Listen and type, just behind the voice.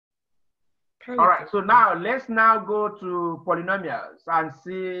All right, so now let's go to polynomials and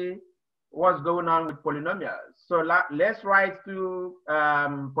see what's going on with polynomials. So let's write to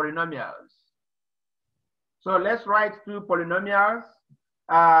polynomials. So let's write to polynomials.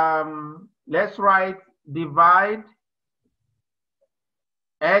 Let's write divide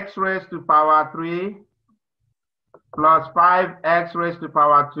x raised to power 3 plus 5x raised to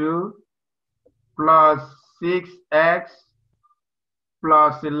power 2 plus 6x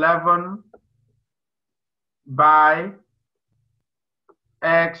plus 11 by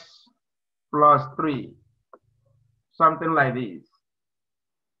x plus 3, something like this.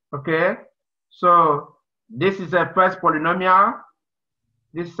 Okay, so this is a first polynomial,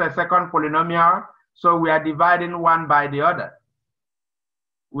 this is a second polynomial, so we are dividing one by the other.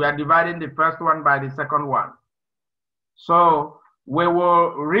 We are dividing the first one by the second one. So we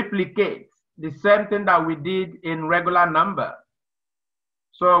will replicate the same thing that we did in regular number.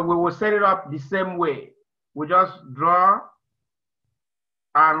 So we will set it up the same way. We just draw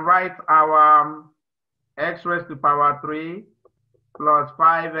and write our x raised to power 3 plus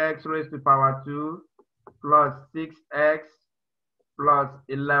 5x raised to power 2 plus 6x plus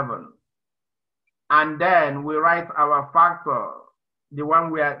 11. And then we write our factor, the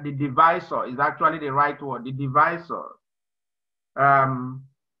one where the divisor is actually the right word, the divisor,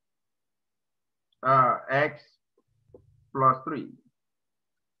 x plus 3.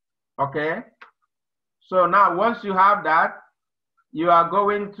 Okay, so now once you have that, you are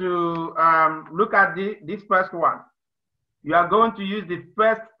going to look at this first one. You are going to use the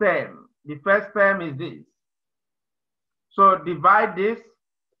first term. The first term is this. So divide this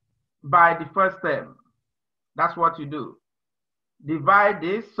by the first term. That's what you do. Divide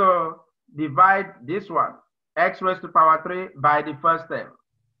this, so divide this one, x raised to power 3 by the first term.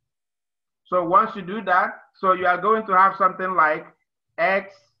 So once you do that, so you are going to have something like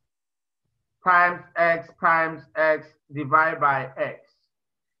x times x divided by x.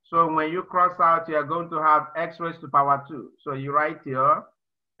 So when you cross out, you are going to have x raised to power 2. So you write here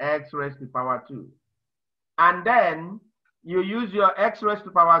x raised to power 2. And then you use your x raised to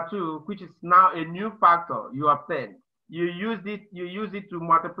power 2, which is now a new factor you obtain. You use it to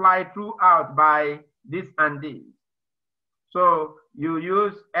multiply throughout by this and this. So you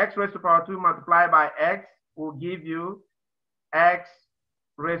use x raised to power 2 multiplied by x will give you x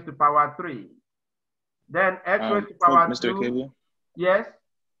raised to power 3. Then x raised to power Mr. 2. Cable? Yes?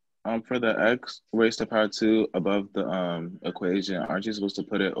 For the x raised to power 2 above the equation, aren't you supposed to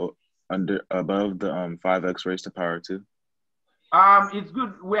put it above the 5x raised to power 2? It's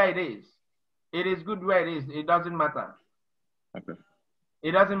good where it is. It is good where it is. It doesn't matter. Okay.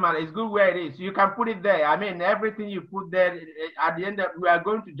 It doesn't matter. It's good where it is. You can put it there. I mean, everything you put there, at the end, we are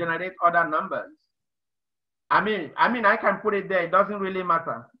going to generate other numbers. I mean, I can put it there. It doesn't really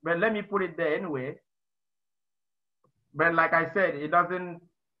matter. But let me put it there anyway. But like I said, it doesn't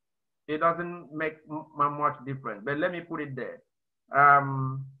make much difference. But let me put it there.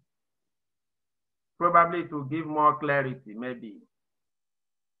 Probably to give more clarity, maybe.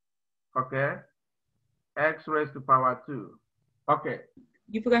 Okay. X raised to power 2. Okay.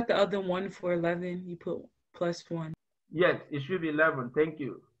 You forgot the other one for 11. You put plus 1. Yes, it should be 11. Thank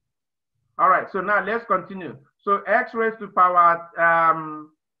you. All right, so now let's continue. So x raised to power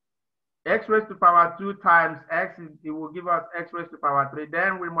 2 times x, it will give us x raised to power 3.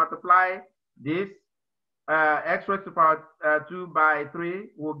 Then we multiply this x raised to power 2 by 3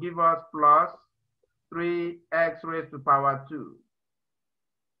 will give us plus 3x raised to power 2.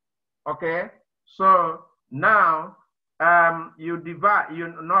 Okay, so now you divide,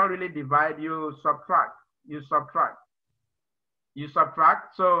 you not really divide, you subtract.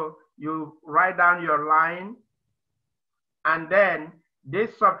 So you write down your line, and then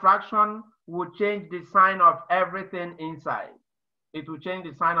this subtraction will change the sign of everything inside. It will change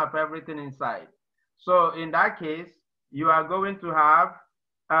the sign of everything inside. So in that case, you are going to have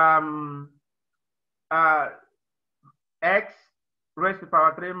x raised to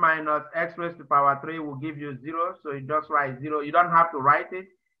power 3 minus x raised to power 3 will give you 0. So you just write 0. You don't have to write it.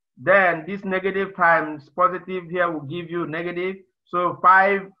 Then this negative times positive here will give you negative. So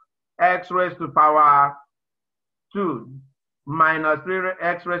 5x raised to power 2 minus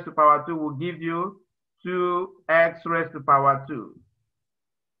 3x raised to power 2 will give you 2x raised to power 2.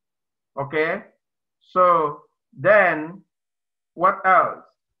 Okay, so then what else?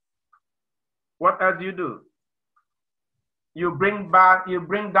 What else do you do? You bring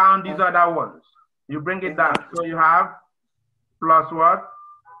down these other ones. You bring it down. So you have plus what?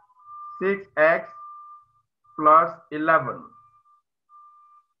 6x plus 11.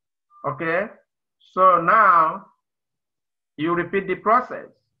 Okay, so now you repeat the process.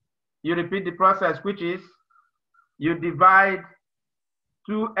 you repeat the process, which is you divide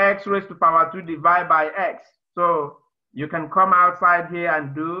 2x raised to power 2 divided by x. So you can come outside here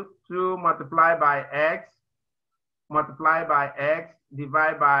and do 2 multiplied by x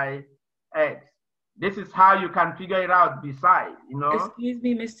divided by x. This is how you can figure it out beside, you know. Excuse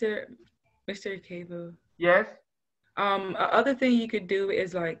me, Mr. Cable. Yes. Other thing you could do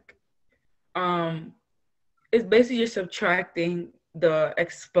is like, it's basically just subtracting the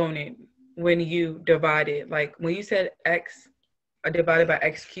exponent when you divide it. Like when you said x divided by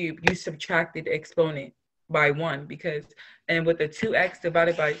x cubed, you subtracted the exponent by 1 because, and with the 2x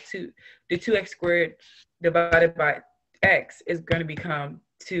divided by 2, the 2x squared divided by x is going to become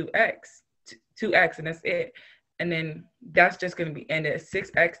 2x, and that's it. And then that's just going to be, and then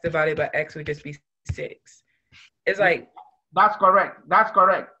 6x divided by x would just be 6. It's like, that's correct. That's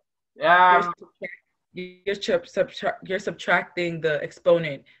correct. You're subtracting the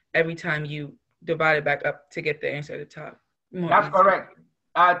exponent every time you divide it back up to get the answer at the top. That's correct.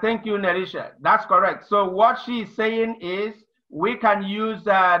 Thank you, Nerisha. That's correct. So what she's saying is we can use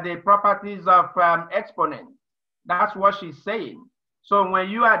the properties of exponent. That's what she's saying. So when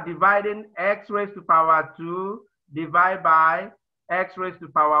you are dividing x raised to power 2 divided by x raised to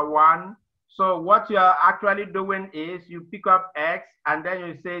power 1, so what you're actually doing is you pick up x and then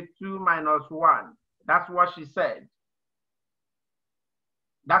you say 2 minus 1. That's what she said.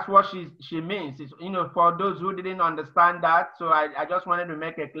 That's what she means. It's, you know, for those who didn't understand that, so I just wanted to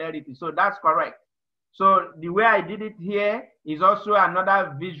make a clarity. So that's correct. So the way I did it here is also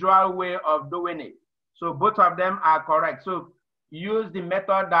another visual way of doing it. So both of them are correct. So use the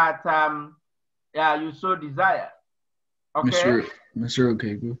method that you so desire. Okay. Mr.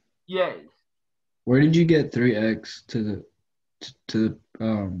 Okegu. Yes. Where did you get 3x to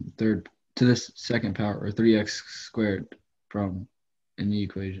the second power, or 3x squared from in the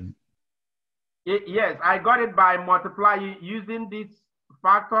equation? Yes, I got it by multiplying using this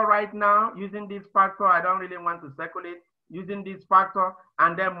factor right now. Using this factor, I don't really want to circle it. Using this factor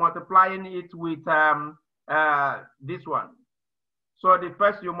and then multiplying it with this one. So the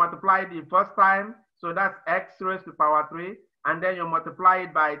first, you multiply the first time, so that's x raised to power 3, and then you multiply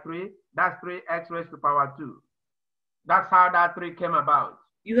it by 3, that's 3x raised to power 2. That's how that 3 came about.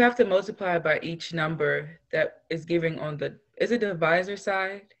 You have to multiply by each number that is given on the, is it the divisor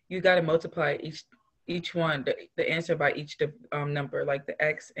side? You got to multiply each one, the answer by each number, like the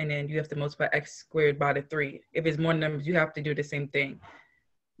x, and then you have to multiply x squared by the 3. If it's more numbers, you have to do the same thing.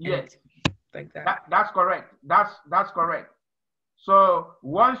 Yes, like that. That's correct. That's correct. So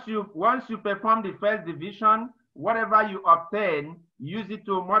once you perform the first division, whatever you obtain, use it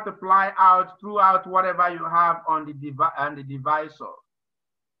to multiply out throughout whatever you have on the divisor.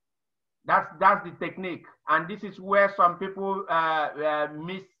 That's the technique, and this is where some people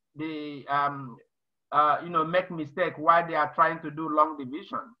miss the make mistake while they are trying to do long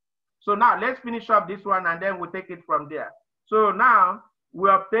division. So now let's finish up this one, and then we'll take it from there. So now we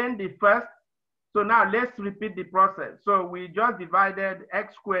obtain the first. So now let's repeat the process. So we just divided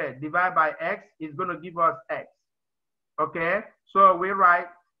x squared divided by x is going to give us x. Okay, so we write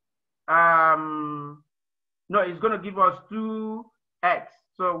no, it's going to give us 2x.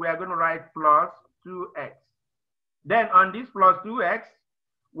 So we are going to write plus 2x. Then on this plus 2x,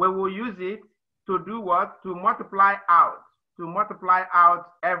 we will use it to do what? To multiply out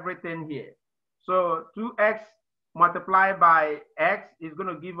everything here. So 2x multiplied by x is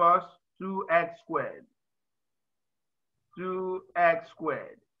going to give us 2x squared. 2x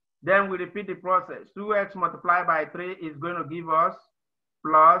squared. Then we repeat the process. 2x multiplied by 3 is going to give us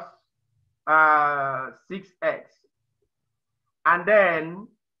plus 6x. And then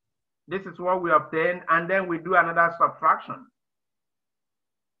this is what we obtain, and then we do another subtraction.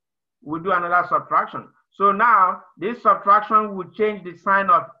 So now this subtraction will change the sign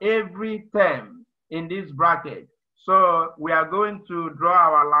of every term in this bracket. So we are going to draw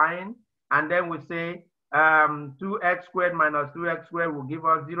our line, and then we say 2x squared minus 2x squared will give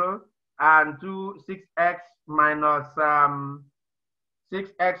us 0, and 6x minus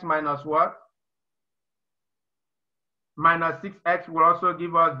 6x minus what? Minus 6x will also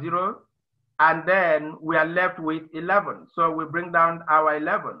give us 0, and then we are left with 11. So we bring down our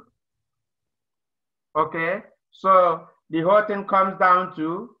 11. Okay, so the whole thing comes down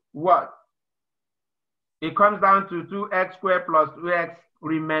to what? It comes down to 2x squared plus 2x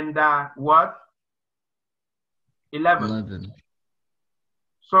remainder what? 11.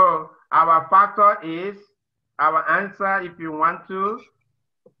 So our factor is, our answer, if you want to,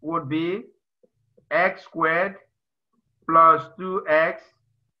 would be x squared plus 2x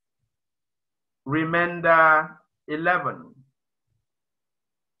remainder 11.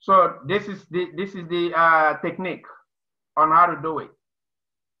 So this is the technique on how to do it.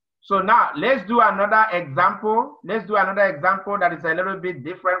 So now let's do another example. Let's do another example that is a little bit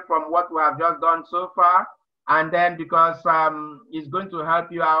different from what we have just done so far. And then because it's going to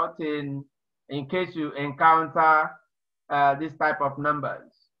help you out in case you encounter this type of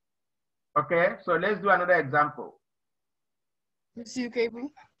numbers. Okay, so let's do another example. Mr.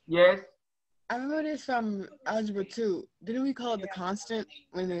 UKB? Yes. I remember this from Algebra 2. Didn't we call it the constant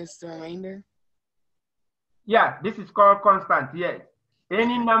when it's the remainder? Yeah, this is called constant, yes.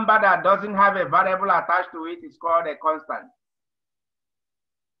 Any number that doesn't have a variable attached to it is called a constant.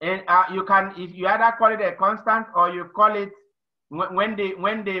 And you can, if you either call it a constant or you call it when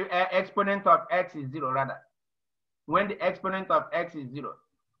the exponent of x is 0, rather. When the exponent of x is 0.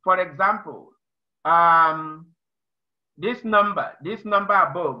 For example, this number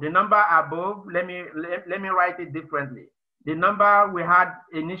above, the number above, let me write it differently. The number we had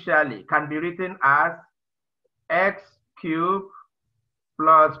initially can be written as x cubed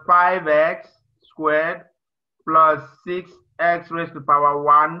plus 5x squared plus 6x raised to power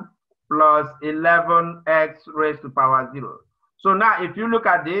 1 plus 11x raised to power 0. So now if you look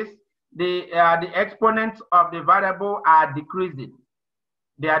at this, the exponents of the variable are decreasing.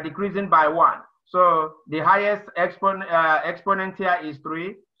 They are decreasing by 1. So the highest exponent here is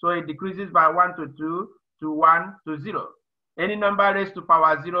 3. So it decreases by 1 to 2 to 1 to 0. Any number raised to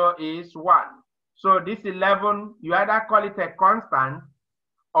power 0 is 1. So this 11, you either call it a constant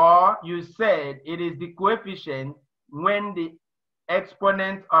or you said it is the coefficient when the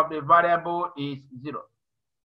exponent of the variable is 0.